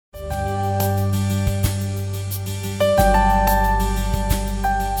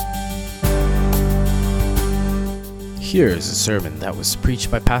Here is a sermon that was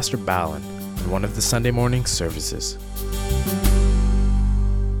preached by Pastor Ballin in one of the Sunday morning services.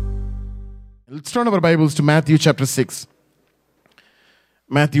 Let's turn our Bibles to Matthew chapter 6.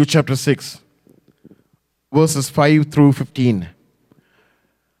 Matthew chapter 6, verses 5 through 15.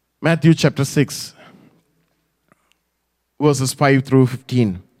 Matthew chapter 6, verses 5 through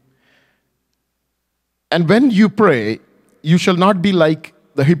 15. And when you pray, you shall not be like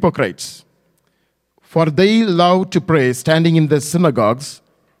the hypocrites, for they love to pray standing in the synagogues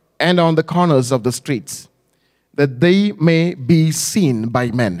and on the corners of the streets, that they may be seen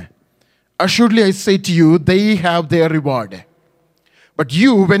by men. Assuredly, I say to you, they have their reward. But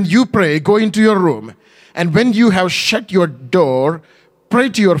you, when you pray, go into your room, and when you have shut your door, pray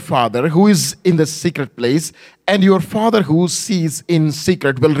to your Father who is in the secret place, and your Father who sees in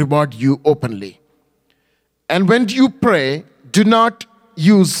secret will reward you openly. And when you pray, do not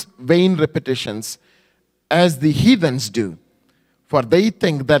use vain repetitions as the heathens do, for they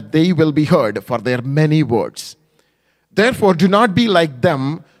think that they will be heard for their many words. Therefore, do not be like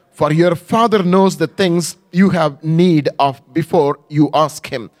them, for your Father knows the things you have need of before you ask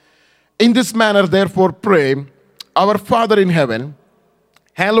him. In this manner, therefore, pray, Our Father in heaven,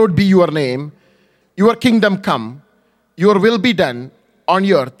 hallowed be your name, your kingdom come, your will be done on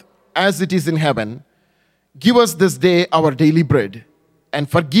earth as it is in heaven. Give us this day our daily bread, and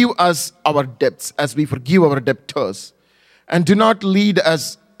forgive us our debts as we forgive our debtors. And do not lead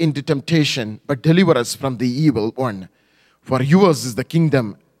us into temptation, but deliver us from the evil one. For yours is the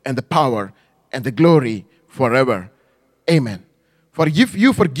kingdom and the power and the glory forever. Amen. For if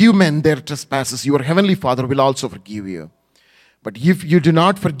you forgive men their trespasses, your heavenly Father will also forgive you. But if you do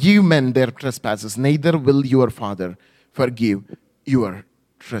not forgive men their trespasses, neither will your Father forgive your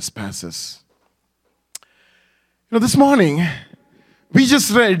trespasses. This morning, we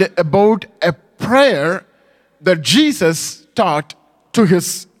just read about a prayer that Jesus taught to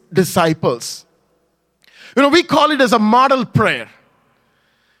his disciples. We call it as a model prayer.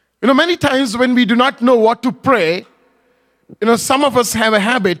 Many times when we do not know what to pray, some of us have a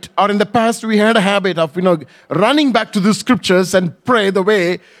habit, or in the past we had a habit of, running back to the scriptures and pray the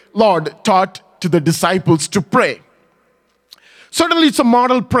way Lord taught to the disciples to pray. Certainly it's a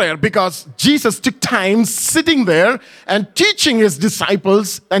model prayer because Jesus took time sitting there and teaching his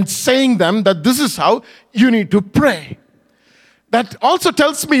disciples and saying them that this is how you need to pray. That also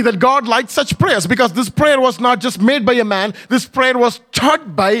tells me that God liked such prayers because this prayer was not just made by a man. This prayer was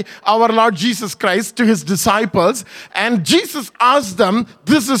taught by our Lord Jesus Christ to his disciples. And Jesus asked them,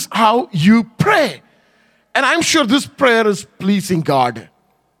 this is how you pray. And I'm sure this prayer is pleasing God.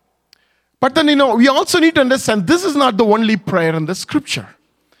 But then, we also need to understand this is not the only prayer in the scripture.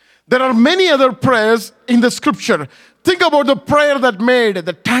 There are many other prayers in the scripture. Think about the prayer that made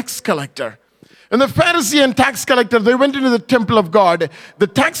the tax collector. And the Pharisee and tax collector, they went into the temple of God. The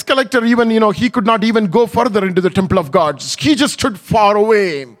tax collector even, he could not even go further into the temple of God. He just stood far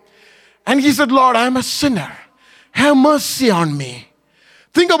away. And he said, Lord, I am a sinner. Have mercy on me.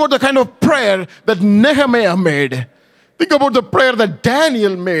 Think about the kind of prayer that Nehemiah made. Think about the prayer that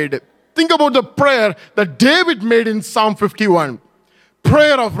Daniel made. Think about the prayer that David made in Psalm 51.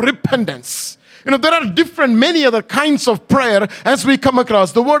 Prayer of repentance. There are many other kinds of prayer as we come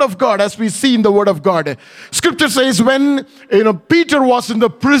across the Word of God, as we see in the Word of God. Scripture says when, Peter was in the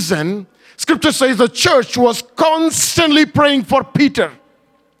prison, Scripture says the church was constantly praying for Peter.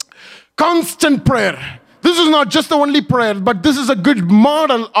 Constant prayer. This is not just the only prayer, but this is a good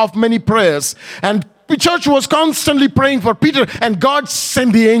model of many prayers. And the church was constantly praying for Peter, and God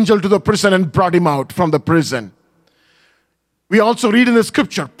sent the angel to the prison and brought him out from the prison. We also read in the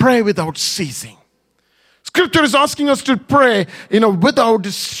scripture, pray without ceasing. Scripture is asking us to pray, without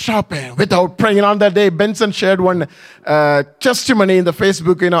stopping, without praying. On that day, Benson shared one testimony in the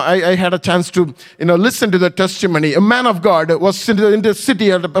Facebook. I had a chance to, listen to the testimony. A man of God was in the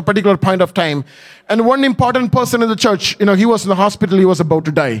city at a particular point of time. And one important person in the church, he was in the hospital, he was about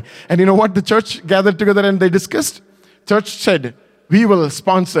to die. And you know what? The church gathered together and they discussed. Church said, we will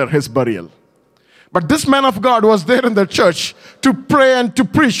sponsor his burial. But this man of God was there in the church to pray and to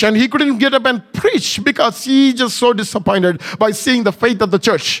preach, and he couldn't get up and preach because he just so disappointed by seeing the faith of the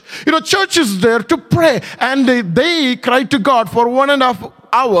church. Church is there to pray, and they cried to God for 1.5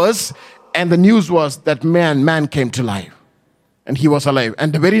 hours, and the news was that man came to life, and he was alive.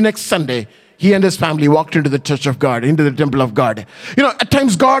 And the very next Sunday, he and his family walked into the church of God, into the temple of God. At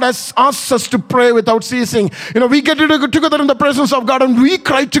times God has asked us to pray without ceasing. We get together in the presence of God and we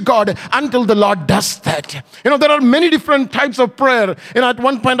cry to God until the Lord does that. There are many different types of prayer. At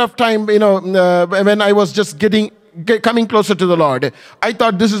one point of time, when I was just getting coming closer to the Lord, I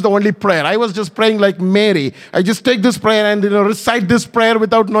thought this is the only prayer. I was just praying like Mary. I just take this prayer and recite this prayer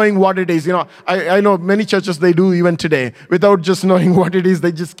without knowing what it is. I know many churches, they do even today. Without just knowing what it is,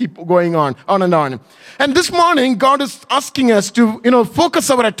 they just keep going on and on. And this morning, God is asking us to focus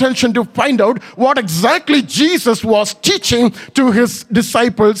our attention to find out what exactly Jesus was teaching to his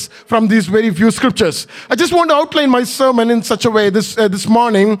disciples from these very few scriptures. I just want to outline my sermon in such a way this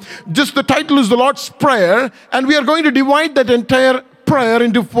morning. Just the title is the Lord's Prayer, and we are going to divide that entire prayer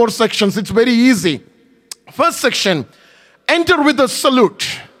into 4 sections. It's very easy. First section, enter with a salute.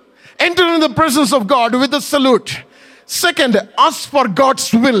 Enter in the presence of God with a salute. Second, ask for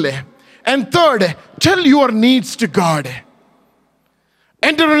God's will. And third, tell your needs to God.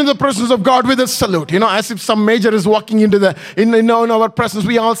 Enter into the presence of God with a salute. As if some major is walking into in our presence,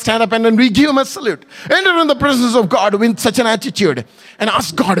 we all stand up and then we give him a salute. Enter in the presence of God with such an attitude and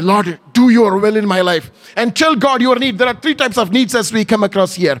ask God, Lord, do your will in my life. And tell God your need. There are 3 types of needs as we come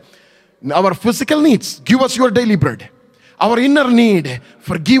across here. Our physical needs, give us your daily bread. Our inner need,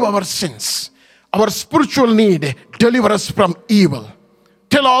 forgive our sins. Our spiritual need, deliver us from evil.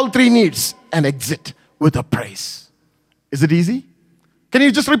 Tell all 3 needs and exit with a praise. Is it easy? Can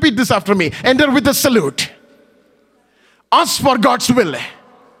you just repeat this after me? Enter with a salute. Ask for God's will.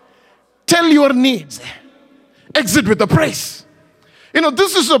 Tell your needs. Exit with a praise.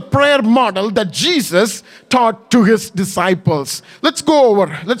 This is a prayer model that Jesus taught to his disciples. Let's go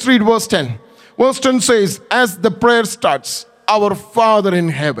over. Let's read verse 10. Verse 10 says, as the prayer starts, our Father in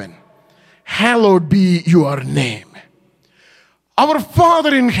heaven, hallowed be your name. Our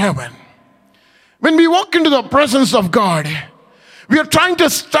Father in heaven. When we walk into the presence of God, we are trying to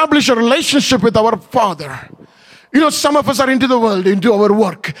establish a relationship with our Father. Some of us are into the world, into our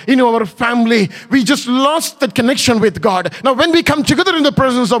work, our family. We just lost that connection with God. Now, when we come together in the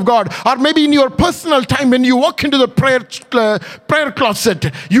presence of God, or maybe in your personal time, when you walk into the prayer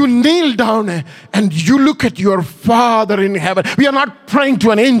closet, you kneel down and you look at your Father in heaven. We are not praying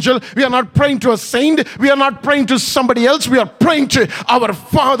to an angel. We are not praying to a saint. We are not praying to somebody else. We are praying to our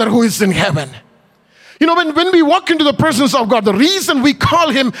Father who is in heaven. When we walk into the presence of God, the reason we call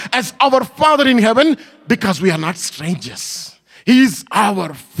him as our Father in heaven, because we are not strangers. He is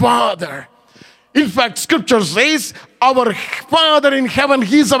our Father. In fact, Scripture says, our Father in heaven,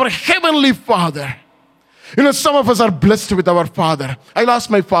 he is our heavenly Father. Some of us are blessed with our father. I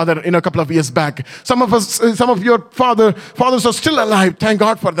lost my father a couple of years back. Some of your fathers are still alive. Thank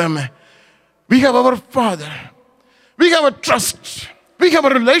God for them. We have our Father. We have a trust. We have a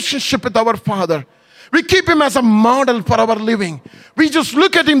relationship with our Father. We keep him as a model for our living. We just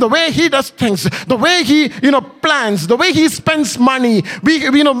look at him, the way he does things, the way he, plans, the way he spends money.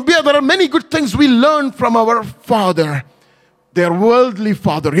 There are many good things we learn from our Father. They are worldly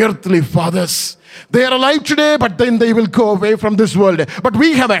father, earthly fathers. They are alive today, but then they will go away from this world. But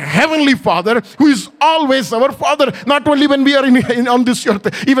we have a heavenly Father who is always our Father. Not only when we are on this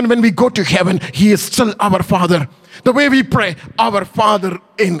earth, even when we go to heaven, he is still our Father. The way we pray, our Father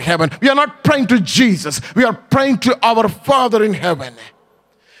in heaven. We are not praying to Jesus. We are praying to our Father in heaven.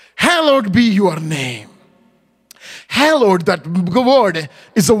 Hallowed be your name. Hallowed, that word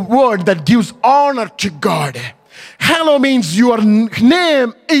is a word that gives honor to God. Hallow means your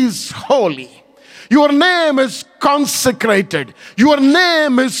name is holy. Your name is consecrated. Your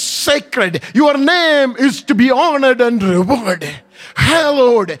name is sacred. Your name is to be honored and rewarded.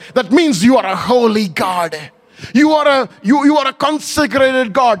 Hallowed, that means you are a holy God. You are a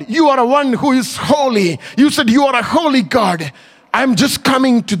consecrated God. You are a one who is holy. You said you are a holy God. I'm just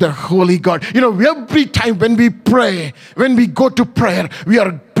coming to the holy God. Every time when we pray, when we go to prayer, we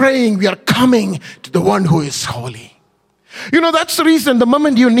are praying, we are coming to the one who is holy. That's the reason the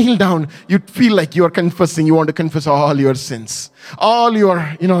moment you kneel down, you feel like you are confessing. You want to confess all your sins, all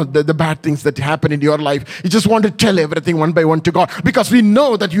your, the bad things that happen in your life. You just want to tell everything one by one to God, because we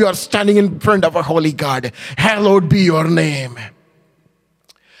know that you are standing in front of a holy God. Hallowed be your name.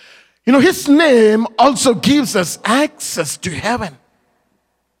 His name also gives us access to heaven.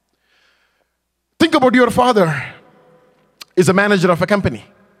 Think about your father is a manager of a company.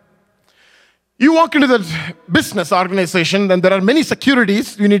 You walk into that business organization, and there are many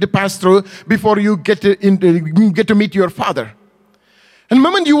securities you need to pass through before you get to meet your father. And the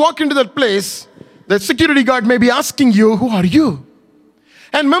moment you walk into that place, the security guard may be asking you, who are you?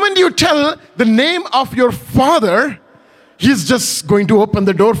 And the moment you tell the name of your father, he's just going to open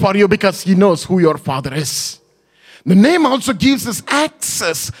the door for you because he knows who your father is. The name also gives us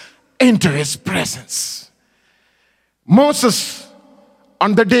access into his presence. Moses,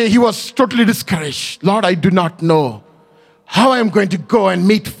 on the day he was totally discouraged. Lord, I do not know how I am going to go and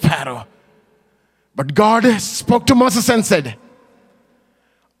meet Pharaoh. But God spoke to Moses and said,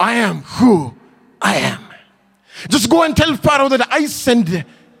 I am who I am. Just go and tell Pharaoh that I send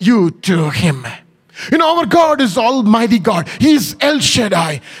you to him. Our God is Almighty God. He is El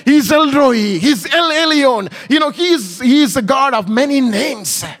Shaddai. He is El Roi. He is El Elyon. He is a God of many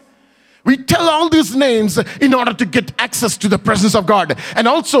names. We tell all these names in order to get access to the presence of God. And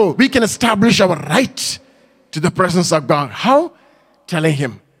also, we can establish our right to the presence of God. How? Telling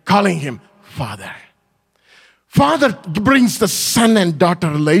him, calling him Father. Father brings the son and daughter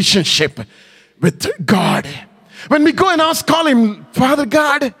relationship with God. When we go and call him Father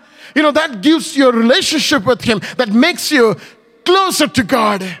God, that gives you a relationship with him that makes you closer to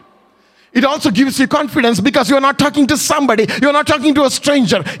God. It also gives you confidence because you're not talking to somebody. You're not talking to a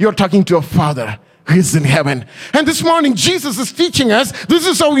stranger. You're talking to a Father who is in heaven. And this morning, Jesus is teaching us, this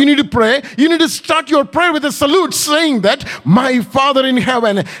is how you need to pray. You need to start your prayer with a salute saying that, my Father in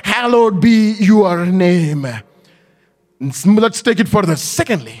heaven, hallowed be your name. Let's take it further.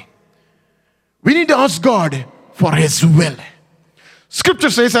 Secondly, we need to ask God for his will. Scripture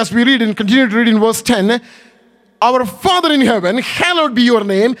says, as we read and continue to read in verse 10, our Father in heaven, hallowed be your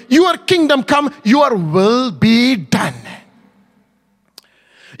name, your kingdom come, your will be done.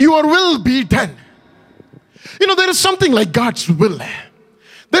 Your will be done. There is something like God's will.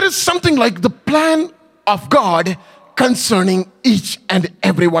 There is something like the plan of God concerning each and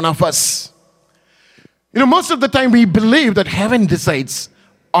every one of us. Most of the time we believe that heaven decides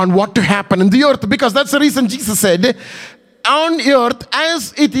on what to happen in the earth, because that's the reason Jesus said, on earth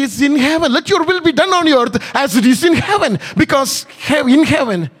as it is in heaven. Let your will be done on earth as it is in heaven. Because in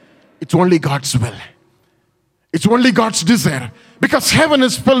heaven, it's only God's will. It's only God's desire. Because heaven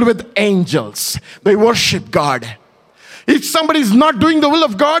is filled with angels. They worship God. If somebody is not doing the will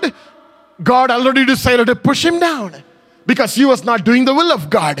of God, God already decided to push him down. Because he was not doing the will of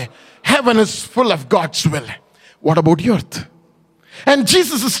God. Heaven is full of God's will. What about the earth? And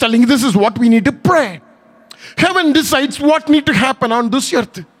Jesus is telling this is what we need to pray. Heaven decides what needs to happen on this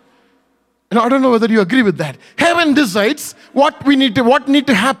earth. And I don't know whether you agree with that. Heaven decides what need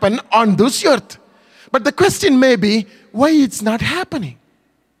to happen on this earth. But the question may be, why it's not happening?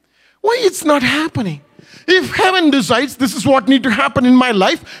 Why it's not happening? If heaven decides this is what needs to happen in my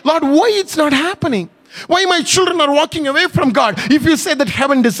life, Lord, why it's not happening? Why my children are walking away from God? If you say that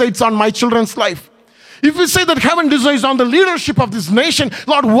heaven decides on my children's life, if we say that heaven decides on the leadership of this nation,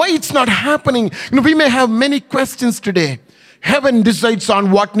 Lord, why it's not happening? We may have many questions today. Heaven decides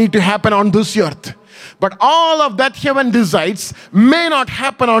on what needs to happen on this earth. But all of that heaven decides may not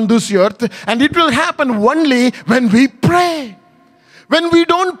happen on this earth, and it will happen only when we pray. When we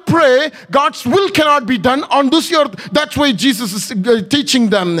don't pray, God's will cannot be done on this earth. That's why Jesus is teaching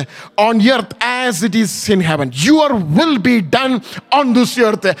them on earth as it is in heaven. Your will be done on this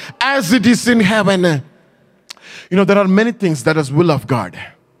earth as it is in heaven. There are many things that is will of God,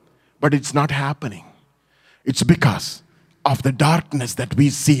 but it's not happening. It's because of the darkness that we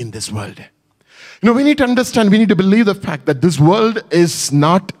see in this world. We need to understand, we need to believe the fact that this world is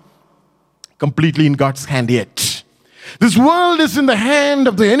not completely in God's hand yet. This world is in the hand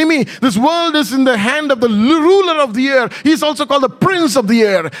of the enemy. This world is in the hand of the ruler of the air. He's also called the prince of the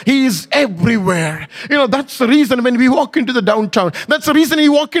air. He is everywhere. That's the reason when we walk into the downtown, that's the reason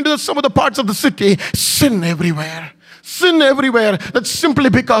you walk into some of the parts of the city, sin everywhere. Sin everywhere. That's simply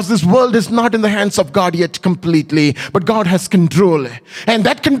because this world is not in the hands of God yet completely. But God has control. And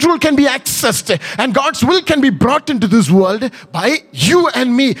that control can be accessed. And God's will can be brought into this world by you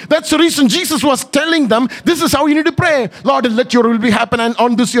and me. That's the reason Jesus was telling them, this is how you need to pray. Lord, let your will be happen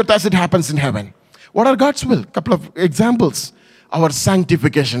on this earth as it happens in heaven. What are God's will? A couple of examples. Our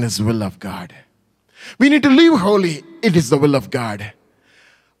sanctification is the will of God. We need to live holy. It is the will of God.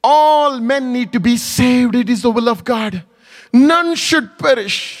 All men need to be saved. It is the will of God. None should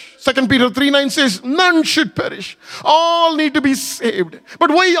perish. 2 Peter 3:9 says, none should perish. All need to be saved. But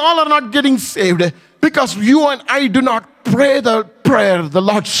why all are not getting saved? Because you and I do not pray the prayer, the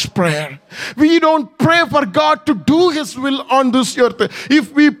Lord's Prayer. We don't pray for God to do his will on this earth.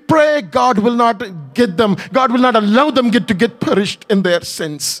 If we pray, God will not get them. God will not allow them to get perished in their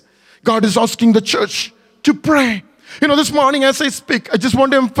sins. God is asking the church to pray. This morning as I speak, I just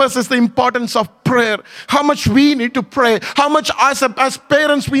want to emphasize the importance of prayer. How much we need to pray. How much as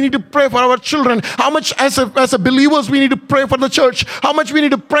parents we need to pray for our children. How much as believers we need to pray for the church. How much we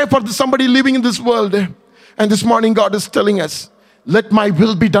need to pray for somebody living in this world. And this morning God is telling us, let my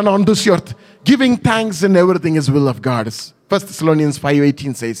will be done on this earth. Giving thanks in everything is will of God. 1 Thessalonians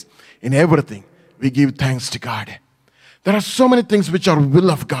 5:18 says, in everything we give thanks to God. There are so many things which are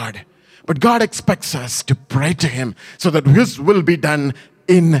will of God. But God expects us to pray to him so that his will be done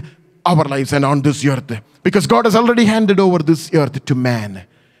in our lives and on this earth. Because God has already handed over this earth to man,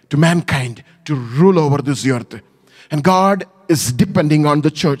 to mankind, to rule over this earth. And God is depending on the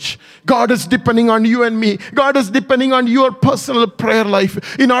church. God is depending on you and me. God is depending on your personal prayer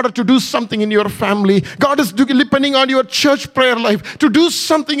life in order to do something in your family. God is depending on your church prayer life to do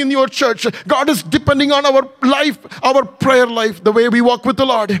something in your church. God is depending on our life, our prayer life, the way we walk with the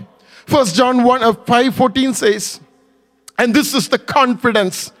Lord. 1 John 5:14 says, and this is the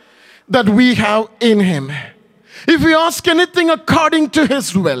confidence that we have in Him. If we ask anything according to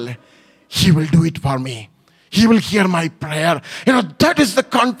His will, He will do it for me. He will hear my prayer. That is the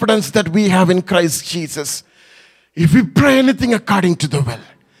confidence that we have in Christ Jesus. If we pray anything according to the will,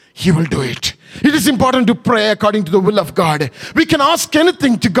 He will do it. It is important to pray according to the will of God. We can ask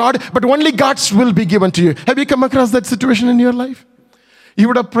anything to God, but only God's will be given to you. Have you come across that situation in your life? You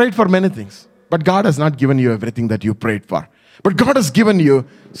would have prayed for many things, but God has not given you everything that you prayed for. But God has given you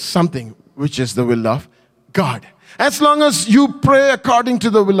something which is the will of God. As long as you pray according to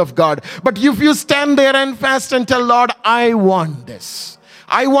the will of God. But if you stand there and fast and tell Lord, I want this.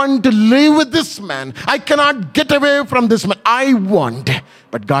 I want to live with this man. I cannot get away from this man. I want.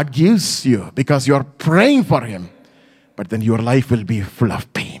 But God gives you because you are praying for him. But then your life will be full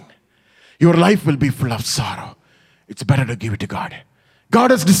of pain. Your life will be full of sorrow. It's better to give it to God.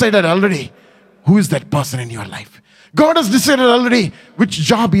 God has decided already who is that person in your life. God has decided already which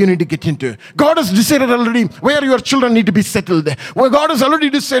job you need to get into. God has decided already where your children need to be settled. Where God has already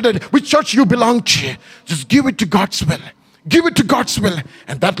decided which church you belong to. Just give it to God's will. Give it to God's will.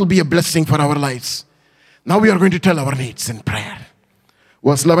 And that will be a blessing for our lives. Now we are going to tell our needs in prayer.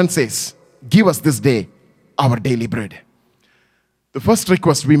 Verse 11 says, give us this day our daily bread. The first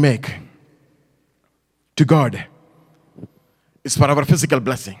request we make to God is for our physical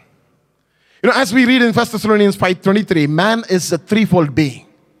blessing. As we read in 1 Thessalonians 5:23, man is a threefold being.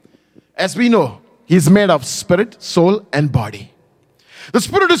 As we know, he is made of spirit, soul, and body. The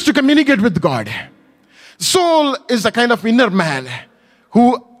spirit is to communicate with God. Soul is a kind of inner man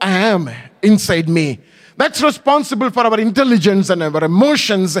who I am inside me. That's responsible for our intelligence and our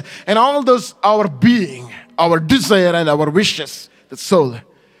emotions and all those, our being, our desire and our wishes, the soul.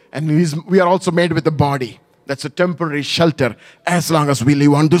 And we are also made with the body. That's a temporary shelter as long as we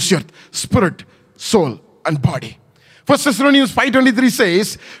live on this earth. Spirit, soul, and body. 1 Thessalonians 5:23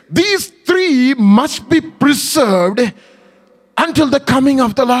 says, these three must be preserved until the coming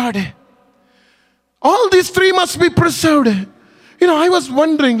of the Lord. All these three must be preserved. I was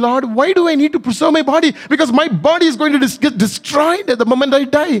wondering, Lord, why do I need to preserve my body? Because my body is going to get destroyed at the moment I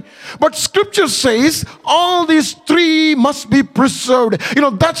die. But Scripture says all these three must be preserved.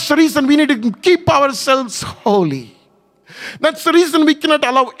 That's the reason we need to keep ourselves holy. That's the reason we cannot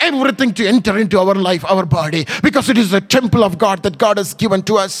allow everything to enter into our life, our body, because it is a temple of God that God has given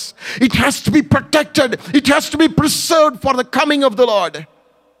to us. It has to be protected. It has to be preserved for the coming of the Lord.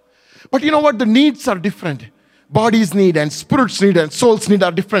 But you know what? The needs are different. Body's need and spirit's need and soul's need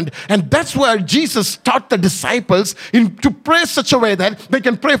are different. And that's where Jesus taught the disciples to pray such a way that they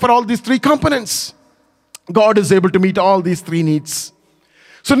can pray for all these three components. God is able to meet all these three needs.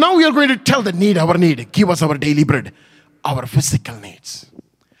 So now we are going to tell the need, our need. Give us our daily bread. Our physical needs.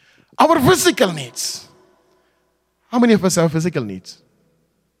 Our physical needs. How many of us have physical needs?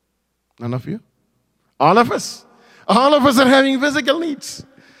 None of you? All of us. All of us are having physical needs.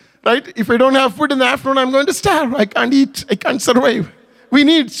 Right? If I don't have food in the afternoon, I'm going to starve. I can't eat. I can't survive. We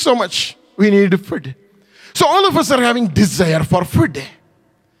need so much. We need food. So all of us are having desire for food.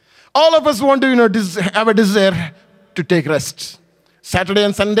 All of us want to, have a desire to take rest. Saturday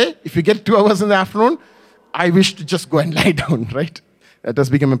and Sunday, if you get 2 hours in the afternoon, I wish to just go and lie down, right? That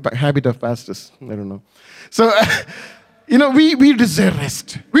has become a habit of pastors. I don't know. So, we desire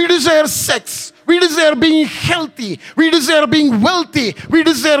rest. We desire sex. We desire being healthy. We desire being wealthy. We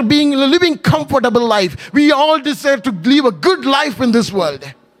desire living comfortable life. We all desire to live a good life in this world.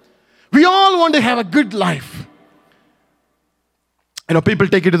 We all want to have a good life. People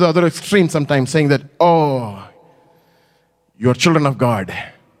take it to the other extreme sometimes, saying that, you're children of God.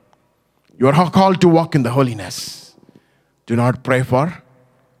 You are called to walk in the holiness. Do not pray for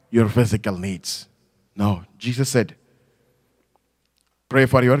your physical needs. No, Jesus said, pray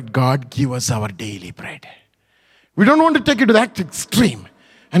for your God, give us our daily bread. We don't want to take it to that extreme.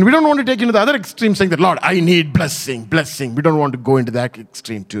 And we don't want to take it to the other extreme saying that, Lord, I need blessing. We don't want to go into that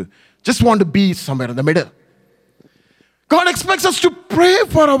extreme too. Just want to be somewhere in the middle. God expects us to pray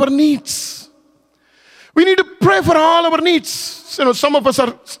for our needs. We need to pray for all our needs. Some of us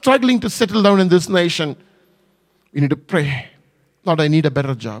are struggling to settle down in this nation. We need to pray. Lord, I need a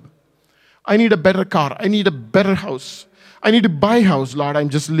better job. I need a better car. I need a better house. I need to buy a house, Lord. I'm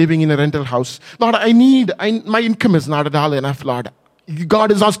just living in a rental house. Lord, my income is not at all enough, Lord.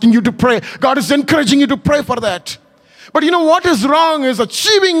 God is asking you to pray. God is encouraging you to pray for that. But you know what is wrong is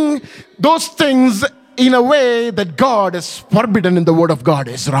achieving those things in a way that God is forbidden in the Word of God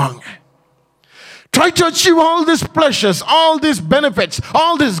is wrong. Try to achieve all these pleasures, all these benefits,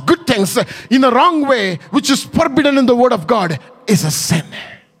 all these good things in a wrong way, which is forbidden in the Word of God, is a sin.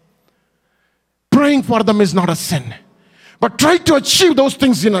 Praying for them is not a sin. But try to achieve those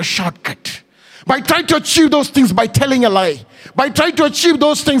things in a shortcut. By trying to achieve those things by telling a lie. By trying to achieve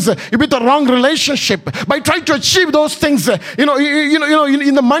those things with a wrong relationship. By trying to achieve those things, in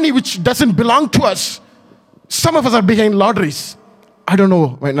the money which doesn't belong to us. Some of us are behind lotteries. I don't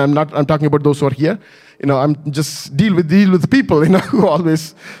know. I'm talking about those who are here. I'm just deal with people, who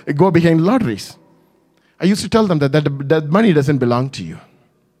always go behind lotteries. I used to tell them that money doesn't belong to you.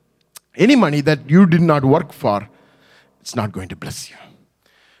 Any money that you did not work for, it's not going to bless you.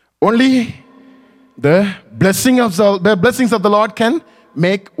 Only the blessings of the Lord can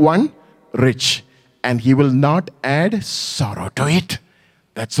make one rich, and He will not add sorrow to it.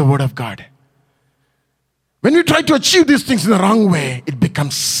 That's the Word of God. When we try to achieve these things in the wrong way, it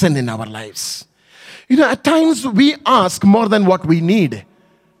becomes sin in our lives. At times we ask more than what we need.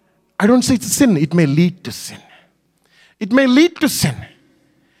 I don't say it's a sin. It may lead to sin. It may lead to sin.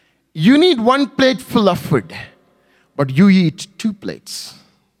 You need one plate full of food, but you eat 2 plates,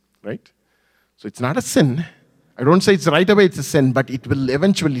 right? So it's not a sin. I don't say it's right away it's a sin, but it will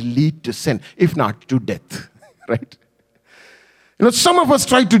eventually lead to sin, if not to death, right? Some of us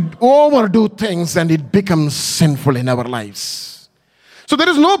try to overdo things and it becomes sinful in our lives. So there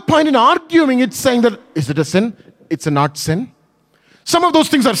is no point in arguing it, saying that, is it a sin? It's a not sin. Some of those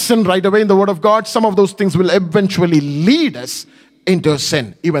things are sin right away in the Word of God. Some of those things will eventually lead us into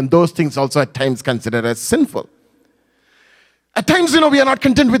sin. Even those things also at times considered as sinful. At times, we are not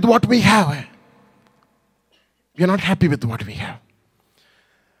content with what we have. We are not happy with what we have.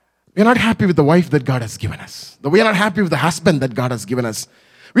 We are not happy with the wife that God has given us. We are not happy with the husband that God has given us.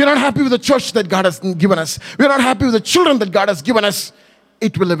 We are not happy with the church that God has given us. We are not happy with the children that God has given us.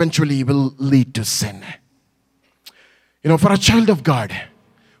 It will eventually lead to sin. For a child of God,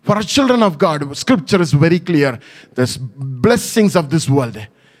 for a children of God, Scripture is very clear. There's blessings of this world.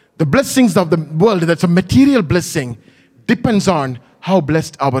 The blessings of the world, that's a material blessing, depends on how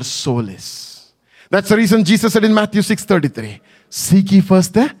blessed our soul is. That's the reason Jesus said in Matthew 6:33, seek ye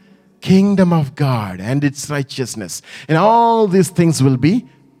first the kingdom of God and its righteousness, and all these things will be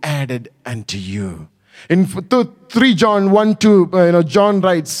added unto you. In 3 John 1:2, John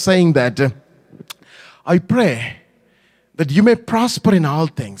writes saying that, I pray that you may prosper in all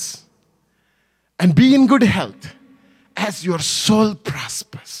things and be in good health as your soul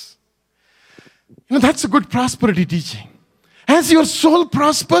prospers. That's a good prosperity teaching. As your soul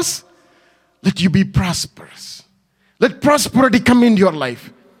prospers, let you be prosperous. Let prosperity come into your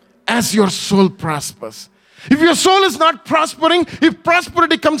life as your soul prospers. If your soul is not prospering, if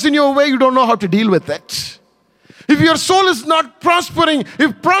prosperity comes in your way, you don't know how to deal with it. If your soul is not prospering,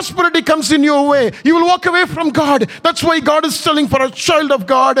 if prosperity comes in your way, you will walk away from God. That's why God is telling for a child of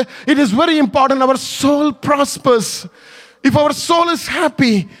God, it is very important our soul prospers. If our soul is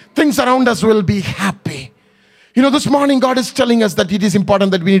happy, things around us will be happy. This morning God is telling us that it is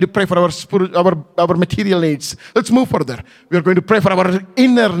important that we need to pray for our material needs. Let's move further. We are going to pray for our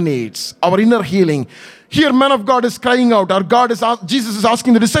inner needs, our inner healing. Here, man of God is crying out. Jesus is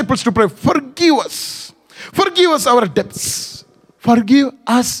asking the disciples to pray, forgive us. Forgive us our debts. Forgive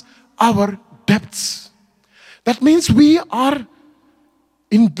us our debts. That means we are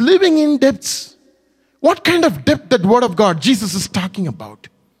living in debts. What kind of debt that Word of God Jesus is talking about?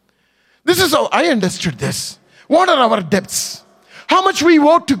 This is how I understood this. What are our debts? How much we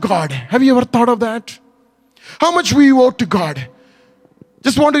owe to God? Have you ever thought of that? How much we owe to God?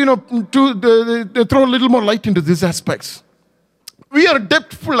 Just want to throw a little more light into these aspects. We are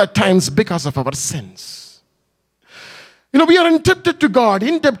debtful at times because of our sins. We are indebted to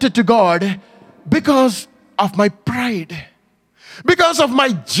God because of my pride, because of my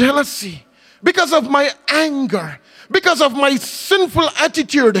jealousy, because of my anger, because of my sinful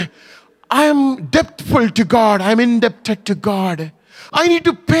attitude. I am debtful to God. I am indebted to God. I need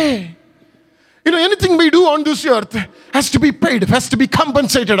to pay. Anything we do on this earth has to be paid, has to be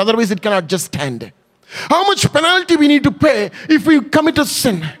compensated. Otherwise, it cannot just stand. How much penalty we need to pay if we commit a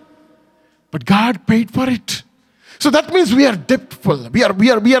sin? But God paid for it. So that means we are debtful. We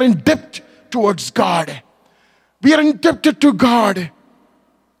are in debt towards God. We are indebted to God.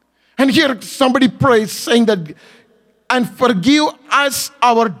 And here somebody prays saying that, and forgive us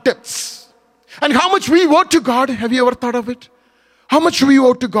our debts. And how much we owe to God, have you ever thought of it? How much we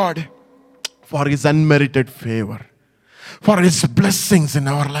owe to God for His unmerited favor, for His blessings in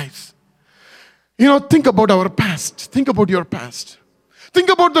our lives. Think about our past. Think about your past. Think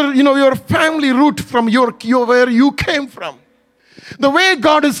about your family root from where you came from. The way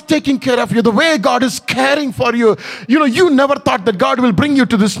God is taking care of you, the way God is caring for you. You never thought that God will bring you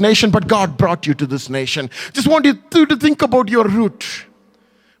to this nation, but God brought you to this nation. Just want you to think about your root.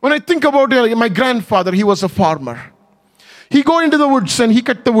 When I think about my grandfather, he was a farmer. He go into the woods and he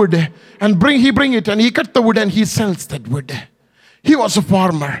cut the wood and bring it and he cut the wood and he sells that wood. He was a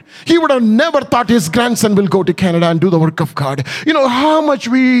farmer. He would have never thought his grandson will go to Canada and do the work of God. How much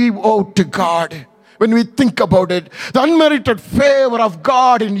we owe to God when we think about it. The unmerited favor of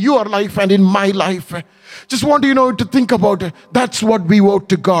God in your life and in my life. Just want to think about it. That's what we owe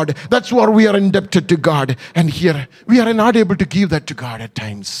to God. That's what we are indebted to God. And here, we are not able to give that to God at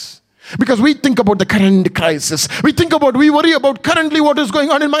times. Because we think about the current crisis. We worry about currently what is going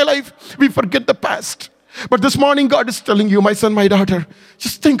on in my life. We forget the past. But this morning, God is telling you, my son, my daughter,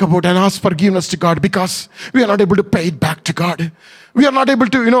 just think about and ask forgiveness to God, because we are not able to pay it back to God. We are not able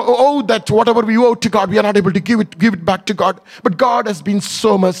to, owe that whatever we owe to God, we are not able to give it back to God. But God has been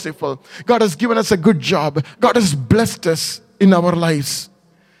so merciful. God has given us a good job. God has blessed us in our lives.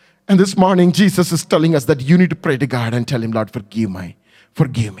 And this morning, Jesus is telling us that you need to pray to God and tell Him, Lord, forgive me.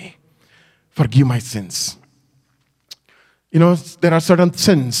 Forgive my sins. There are certain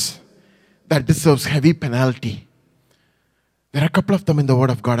sins that deserves heavy penalty. There are a couple of them in the Word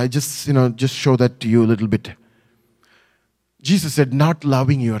of God. I just show that to you a little bit. Jesus said, not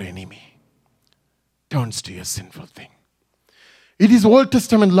loving your enemy turns to a sinful thing. It is Old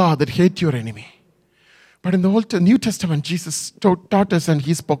Testament law that hate your enemy. But in the New Testament, Jesus taught us and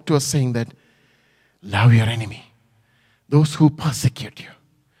He spoke to us saying that, love your enemy. Those who persecute you.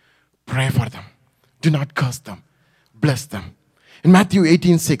 Pray for them. Do not curse them. Bless them. In Matthew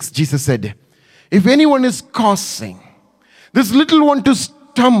 18:6, Jesus said, if anyone is causing this little one to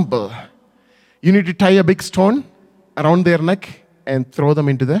stumble, you need to tie a big stone around their neck and throw them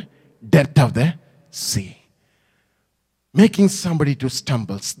into the depth of the sea. Making somebody to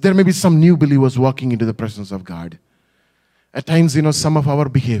stumble. There may be some new believers walking into the presence of God. At times, some of our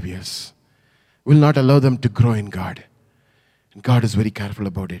behaviors will not allow them to grow in God. And God is very careful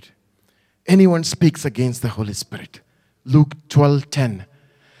about it. Anyone speaks against the Holy Spirit. Luke 12:10.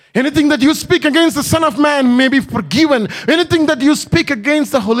 Anything that you speak against the Son of Man may be forgiven. Anything that you speak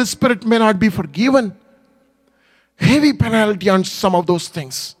against the Holy Spirit may not be forgiven. Heavy penalty on some of those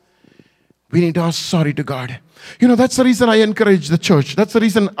things. We need to ask sorry to God. That's the reason I encourage the church. That's the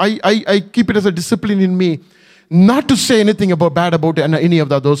reason I keep it as a discipline in me not to say anything bad about any of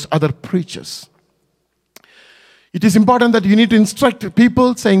those other preachers. It is important that you need to instruct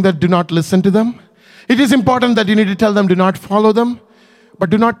people saying that do not listen to them. It is important that you need to tell them do not follow them, but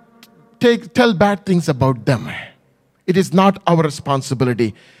do not tell bad things about them. It is not our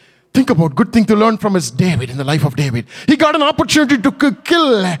responsibility. Think about good thing to learn from is David, in the life of David. He got an opportunity to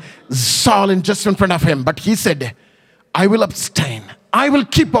kill Saul just in front of him, but he said, I will abstain. I will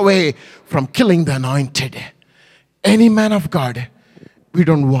keep away from killing the anointed. Any man of God, we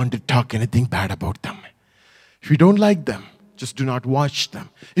don't want to talk anything bad about them. If you don't like them, just do not watch them.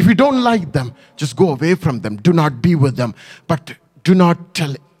 If you don't like them, just go away from them. Do not be with them. But do not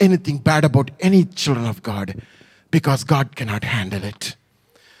tell anything bad about any children of God, because God cannot handle it.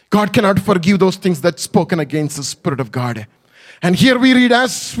 God cannot forgive those things that's spoken against the Spirit of God. And here we read,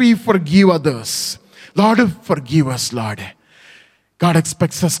 as we forgive others. Lord, forgive us, Lord. God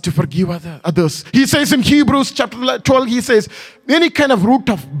expects us to forgive others. He says in Hebrews chapter 12, he says, any kind of root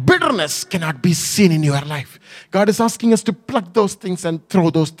of bitterness cannot be seen in your life. God is asking us to pluck those things and throw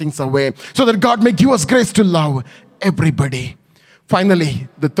those things away so that God may give us grace to love everybody. Finally,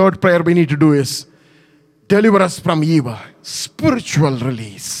 the third prayer we need to do is deliver us from evil. Spiritual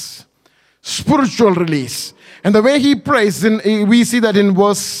release. Spiritual release. And the way he prays, we see that in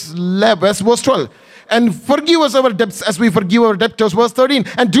verse 12. And forgive us our debts as we forgive our debtors. Verse 13.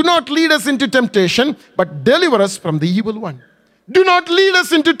 And do not lead us into temptation, but deliver us from the evil one. Do not lead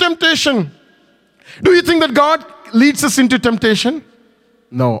us into temptation. Do you think that God leads us into temptation?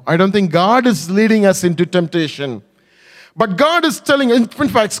 No, I don't think God is leading us into temptation. But God is telling, in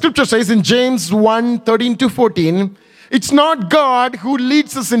fact, Scripture says in James 1:13-14, it's not God who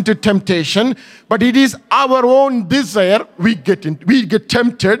leads us into temptation, but it is our own desire. We get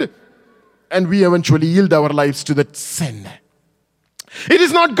tempted, and we eventually yield our lives to that sin. It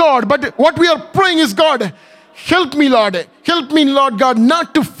is not God, but what we are praying is, God, help me, Lord. Help me, Lord God,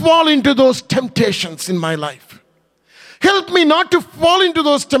 not to fall into those temptations in my life. Help me not to fall into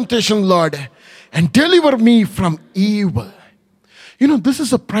those temptations, Lord. and deliver me from evil. This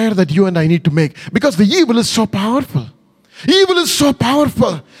is a prayer that you and I need to make because the evil is so powerful. Evil is so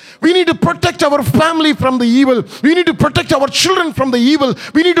powerful. We need to protect our family from the evil. We need to protect our children from the evil.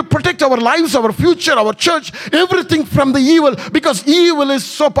 We need to protect our lives, our future, our church, everything from the evil, because evil is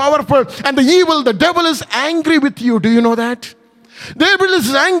so powerful. And the devil is angry with you. Do you know that? Devil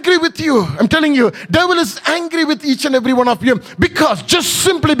is angry with you. I'm telling you, devil is angry with each and every one of you just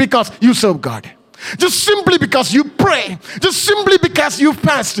simply because you serve God. Just simply because you pray. Just simply because you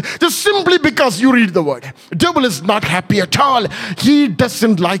fast. Just simply because you read the word. The devil is not happy at all. He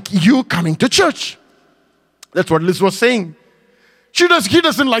doesn't like you coming to church. That's what Liz was saying. He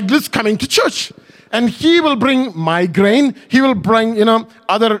doesn't like Liz coming to church. And he will bring migraine. He will bring,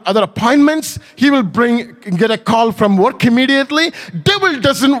 other appointments. He will get a call from work immediately. Devil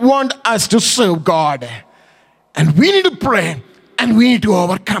doesn't want us to serve God. And we need to pray. And we need to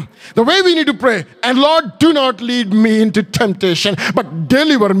overcome. The way we need to pray, and Lord, do not lead me into temptation, but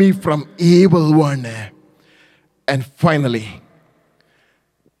deliver me from evil one. And finally,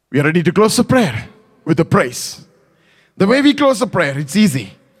 we are ready to close the prayer with a praise. The way we close the prayer, it's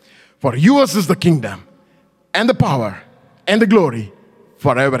easy. For yours is the kingdom, and the power, and the glory,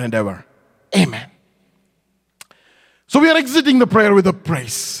 forever and ever. Amen. So we are exiting the prayer with a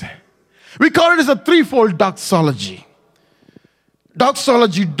praise. We call it as a threefold doxology.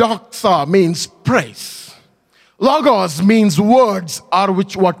 Doxology, doxa means praise. Logos means words are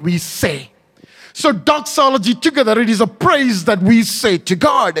what we say. So doxology together, it is a praise that we say to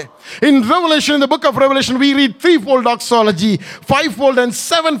God. In Revelation, in the book of Revelation, we read threefold doxology, fivefold and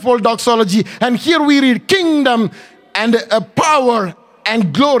sevenfold doxology. And here we read kingdom and power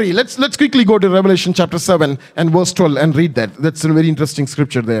and glory. Let's quickly go to Revelation chapter 7 and verse 12 and read that. That's a very interesting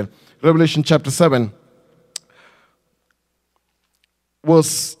scripture there. Revelation chapter 7.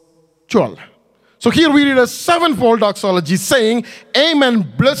 Verse 12. So here we read a sevenfold doxology saying,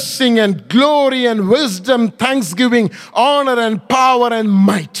 Amen, blessing and glory and wisdom, thanksgiving, honor and power and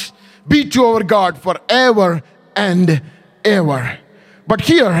might be to our God forever and ever. But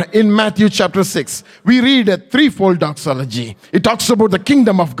here in Matthew chapter 6, we read a threefold doxology. It talks about the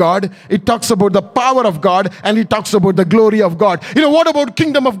kingdom of God, it talks about the power of God, and it talks about the glory of God. What about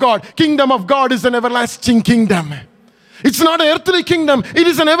kingdom of God? Kingdom of God is an everlasting kingdom. It's not an earthly kingdom. It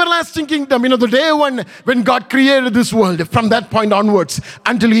is an everlasting kingdom. The day when God created this world, from that point onwards,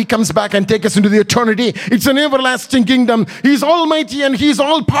 until He comes back and takes us into the eternity, it's an everlasting kingdom. He's almighty and He's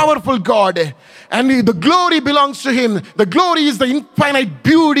all-powerful God. And the glory belongs to Him. The glory is the infinite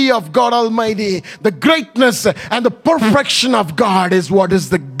beauty of God Almighty. The greatness and the perfection of God is what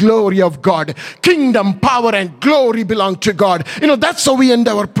is the glory of God. Kingdom, power, and glory belong to God. That's how we end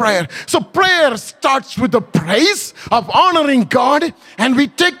our prayer. So prayer starts with the praise of honoring God, and we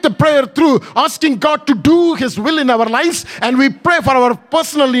take the prayer through asking God to do His will in our lives, and we pray for our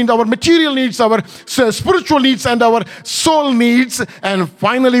personal needs, our material needs, our spiritual needs, and our soul needs, and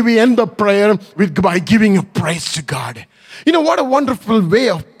finally we end the prayer by giving a praise to God. What a wonderful way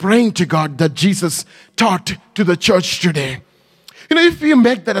of praying to God that Jesus taught to the church today. If we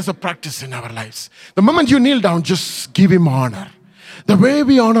make that as a practice in our lives, the moment you kneel down, just give Him honor. The way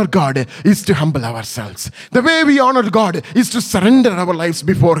we honor God is to humble ourselves. The way we honor God is to surrender our lives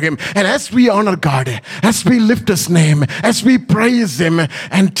before Him. And as we honor God, as we lift His name, as we praise Him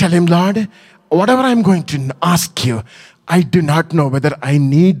and tell Him, Lord, whatever I'm going to ask you, I do not know whether I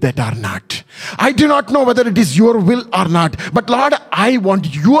need that or not. I do not know whether it is your will or not. But Lord, I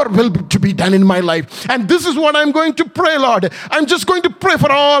want your will to be done in my life. And this is what I'm going to pray, Lord. I'm just going to pray for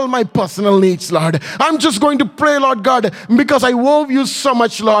all my personal needs, Lord. I'm just going to pray, Lord God, because I owe you so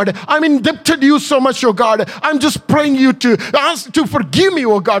much, Lord. I'm indebted to you so much, oh God. I'm just praying you to ask to forgive me,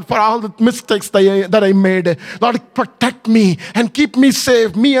 oh God, for all the mistakes that I made. Lord, protect me and keep me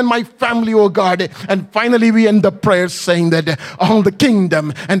safe, me and my family, oh God. And finally, we end the prayer saying that all the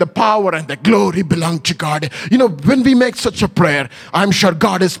kingdom and the power and the glory belong to God. When we make such a prayer, I'm sure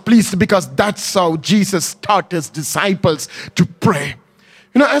God is pleased, because that's how Jesus taught His disciples to pray.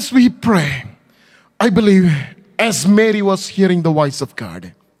 As we pray, I believe as Mary was hearing the voice of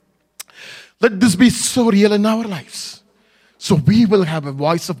God, let this be so real in our lives. So we will have a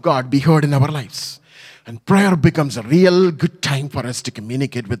voice of God be heard in our lives. And prayer becomes a real good time for us to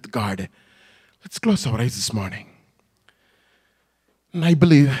communicate with God. Let's close our eyes this morning. And I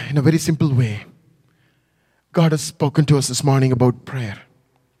believe in a very simple way, God has spoken to us this morning about prayer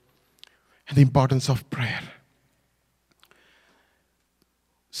and the importance of prayer.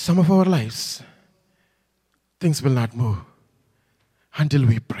 Some of our lives, things will not move until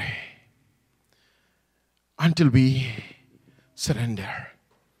we pray, until we surrender.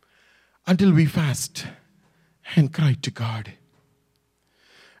 until we fast and cry to God.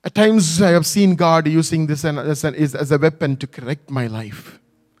 At times I have seen God using this as a weapon to correct my life.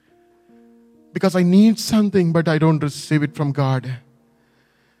 Because I need something, but I don't receive it from God.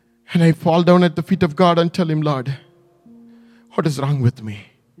 And I fall down at the feet of God and tell Him, Lord, what is wrong with me?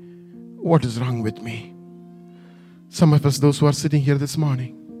 What is wrong with me? Some of us, those who are sitting here this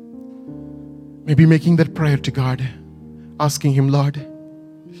morning, may be making that prayer to God, asking Him, Lord,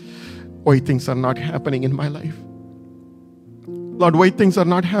 why things are not happening in my life? Lord, why things are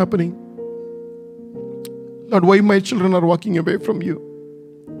not happening? Lord, why my children are walking away from you?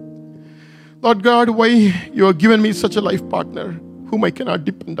 Lord God, why you have given me such a life partner whom I cannot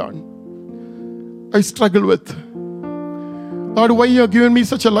depend on? I struggle with. Lord, why you have given me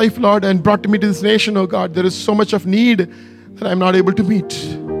such a life, Lord, and brought me to this nation, oh God. There is so much of need that I'm not able to meet.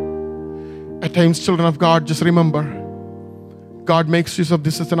 At times, children of God, just remember, God makes use of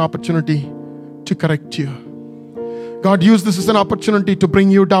this as an opportunity to correct you. God used this as an opportunity to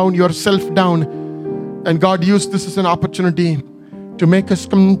bring you down, yourself down. And God used this as an opportunity to make us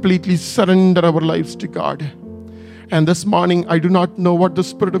completely surrender our lives to God. And this morning, I do not know what the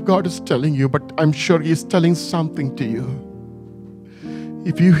Spirit of God is telling you, but I'm sure He is telling something to you.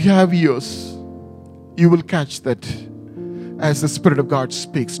 If you have ears, you will catch that as the Spirit of God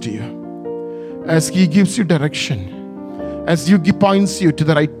speaks to you. As He gives you direction, as He points you to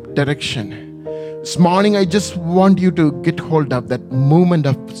the right direction. This morning, I just want you to get hold of that movement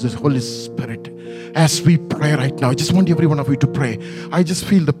of the Holy Spirit. As we pray right now, I just want every one of you to pray. I just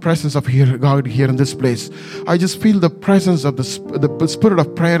feel the presence of God here in this place. I just feel the presence of the Spirit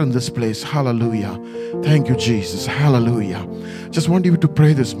of prayer in this place. Hallelujah. Thank you, Jesus. Hallelujah. Just want you to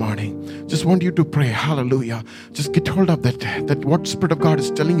pray this morning. Just want you to pray. Hallelujah. Just get hold of that what Spirit of God is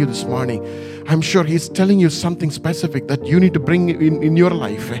telling you this morning. I'm sure He's telling you something specific that you need to bring in your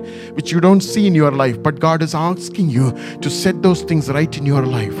life, which you don't see in your life, but God is asking you to set those things right in your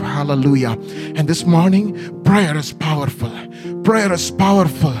life. Hallelujah. And this morning, prayer is powerful. Prayer is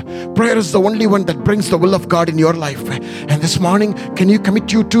powerful. Prayer is the only one that brings the will of God in your life. And this morning, can you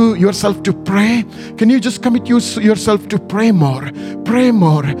commit yourself to pray? Can you just commit yourself to pray more? Pray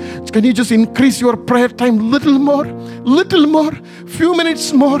more. Can you just increase your prayer time little more, few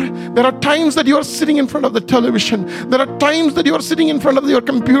minutes more? There are times that you are sitting in front of the television. There are times that you are sitting in front of your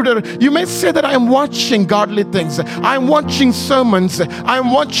computer. You may say that I am watching godly things. I am watching sermons. I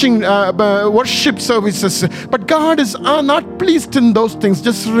am watching worship services. But God is not pleased in those things.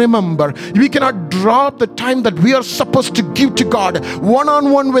 Just remember, we cannot drop the time that we are supposed to give to God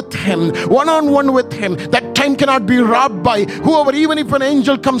one-on-one with Him. That time cannot be robbed by whoever. Even if an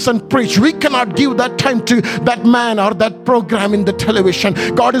angel comes and preach, we cannot give that time to that man or that program in the television.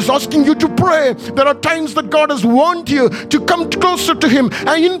 God is asking you to pray. There are times that God has warned you to come closer to Him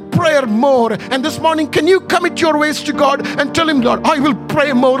and in prayer more. And this morning, can you commit your ways to God and tell Him, Lord, I will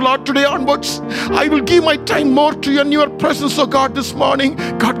pray more, Lord, today onwards. I will give my time more to you in your presence, oh God, this morning.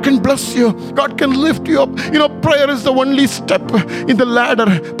 God can bless you. God can lift you up. You know, prayer is the only step in the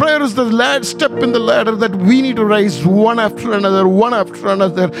ladder. Prayer is the step in the ladder that we need to raise one after another.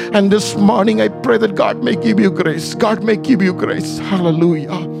 And this morning, I pray that God may give you grace. God may give you grace.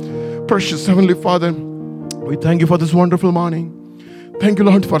 Hallelujah. Precious Heavenly Father, we thank you for this wonderful morning. Thank you,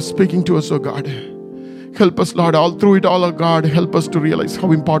 Lord, for speaking to us, oh God. Help us, Lord, all through it all, oh God. Help us to realize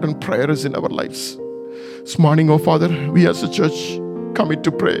how important prayer is in our lives. This morning, oh Father, we as a church commit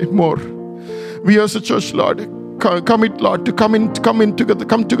to pray more. We as a church, Lord, commit, Lord, to come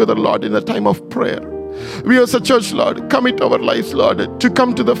together, Lord, in a time of prayer. We as a church, Lord, commit our lives, Lord, to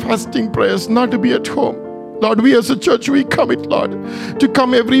come to the fasting prayers, not to be at home. Lord, we as a church, we commit, Lord, to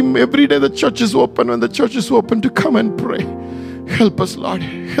come every day the church is open. When the church is open, to come and pray. Help us, Lord.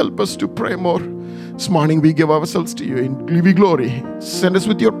 Help us to pray more. This morning, we give ourselves to you and give you glory. Send us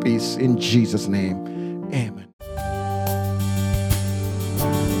with your peace. In Jesus' name, amen.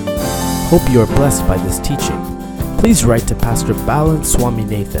 Hope you are blessed by this teaching. Please write to Pastor Balan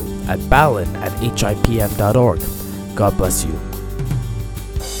Swaminathan at balan@hipm.org. God bless you.